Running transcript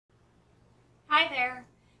Hi there.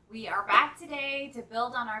 We are back today to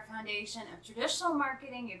build on our foundation of traditional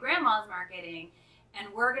marketing, your grandma's marketing, and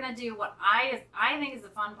we're going to do what I think is the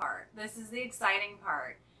fun part. This is the exciting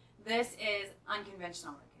part. This is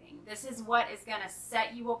unconventional marketing. This is what is going to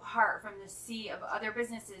set you apart from the sea of other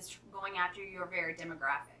businesses going after your very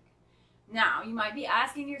demographic. Now, you might be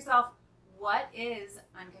asking yourself, what is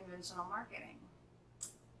unconventional marketing?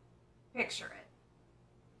 Picture it.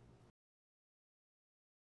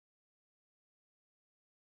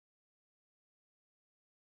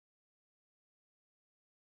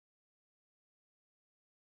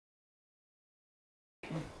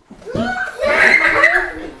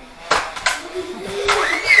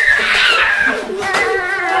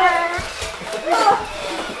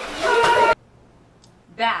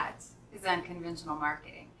 That is unconventional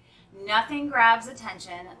marketing. Nothing grabs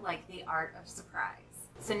attention like the art of surprise.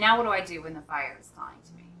 So now what do I do when the fire is calling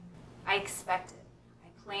to me? I expect it.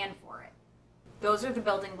 I plan for it. Those are the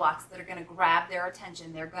building blocks that are going to grab their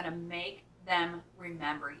attention. They're going to make them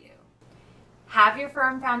remember you. Have your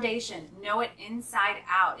firm foundation. Know it inside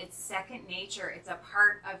out. It's second nature. It's a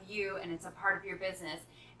part of you and it's a part of your business.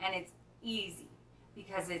 And it's easy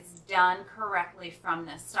because it's done correctly from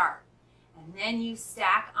the start. And then you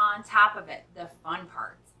stack on top of it the fun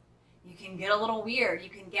parts. You can get a little weird. You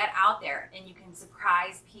can get out there and you can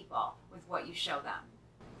surprise people with what you show them.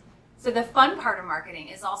 So the fun part of marketing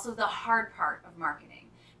is also the hard part of marketing,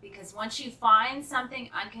 because once you find something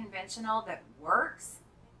unconventional that works,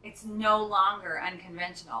 it's no longer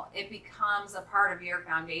unconventional. It becomes a part of your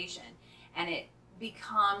foundation and it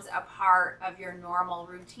becomes a part of your normal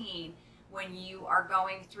routine when you are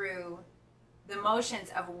going through the motions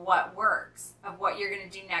of what works, of what you're going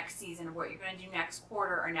to do next season, of what you're going to do next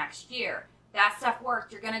quarter or next year. That stuff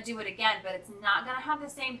worked. You're going to do it again, but it's not going to have the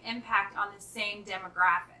same impact on the same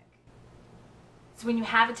demographic. So when you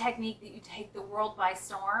have a technique that you take the world by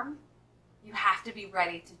storm, you have to be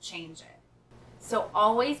ready to change it. So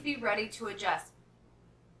always be ready to adjust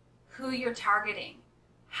who you're targeting,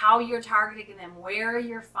 how you're targeting them, where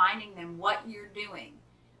you're finding them, what you're doing.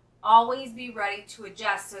 Always be ready to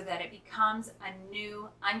adjust so that it becomes a new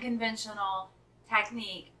unconventional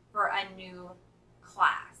technique for a new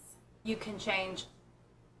class. You can change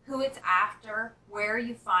who it's after, where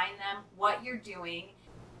you find them, what you're doing.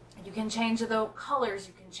 You can change the colors,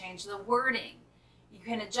 you can change the wording. You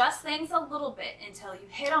can adjust things a little bit until you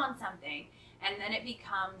hit on something and then it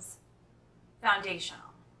becomes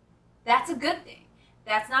foundational. That's a good thing.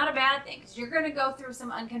 That's not a bad thing, because you're going to go through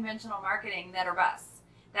some unconventional marketing that are busts.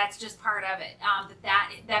 That's just part of it.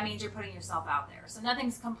 That means you're putting yourself out there. So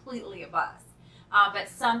nothing's completely a bust. But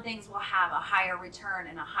some things will have a higher return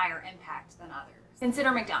and a higher impact than others.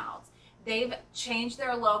 Consider McDonald's. They've changed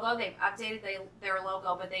their logo. They've updated their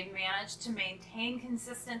logo, but they've managed to maintain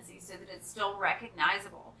consistency so that it's still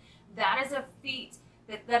recognizable. That is a feat.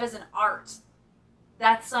 That is an art.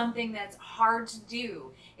 That's something that's hard to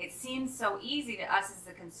do. It seems so easy to us as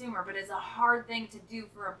the consumer, but it's a hard thing to do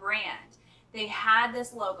for a brand. They had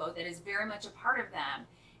this logo that is very much a part of them,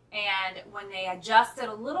 and when they adjust it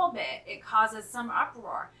a little bit, it causes some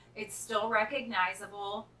uproar. It's still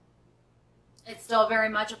recognizable. It's still very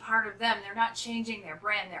much a part of them. They're not changing their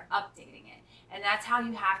brand, they're updating it. And that's how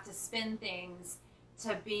you have to spin things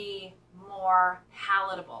to be more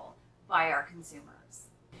palatable by our consumers.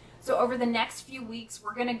 So over the next few weeks,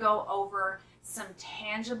 we're going to go over some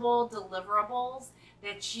tangible deliverables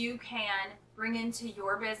that you can bring into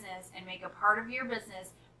your business and make a part of your business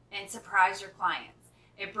and surprise your clients.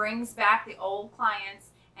 It brings back the old clients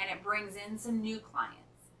and it brings in some new clients.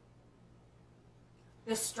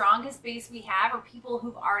 The strongest base we have are people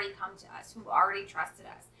who've already come to us, who've already trusted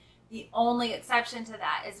us. The only exception to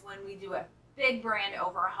that is when we do a big brand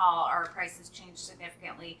overhaul, our prices change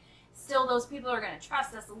significantly. Still, those people are going to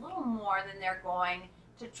trust us a little more than they're going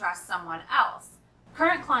to trust someone else.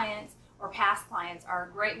 Current clients or past clients are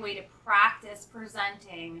a great way to practice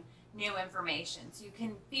presenting new information. So you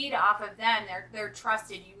can feed off of them. They're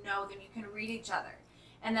trusted. You know them. You can read each other.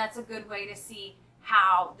 And that's a good way to see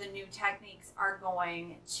how the new techniques are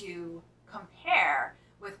going to compare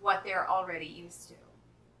with what they're already used to.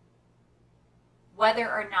 Whether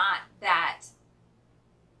or not that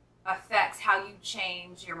affects how you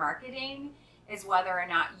change your marketing is whether or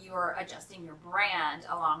not you're adjusting your brand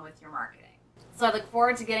along with your marketing. So I look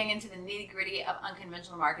forward to getting into the nitty-gritty of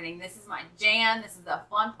unconventional marketing. This is my jam. This is the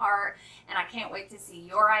fun part, and I can't wait to see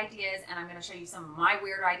your ideas, and I'm going to show you some of my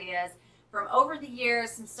weird ideas from over the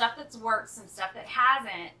years, some stuff that's worked, some stuff that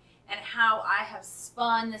hasn't, and how I have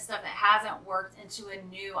spun the stuff that hasn't worked into a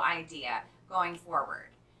new idea going forward.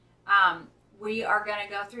 We are going to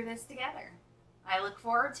go through this together. I look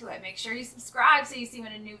forward to it. Make sure you subscribe so you see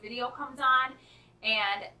when a new video comes on,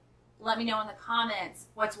 and let me know in the comments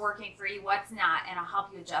what's working for you, what's not, and I'll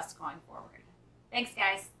help you adjust going forward. Thanks,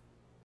 guys.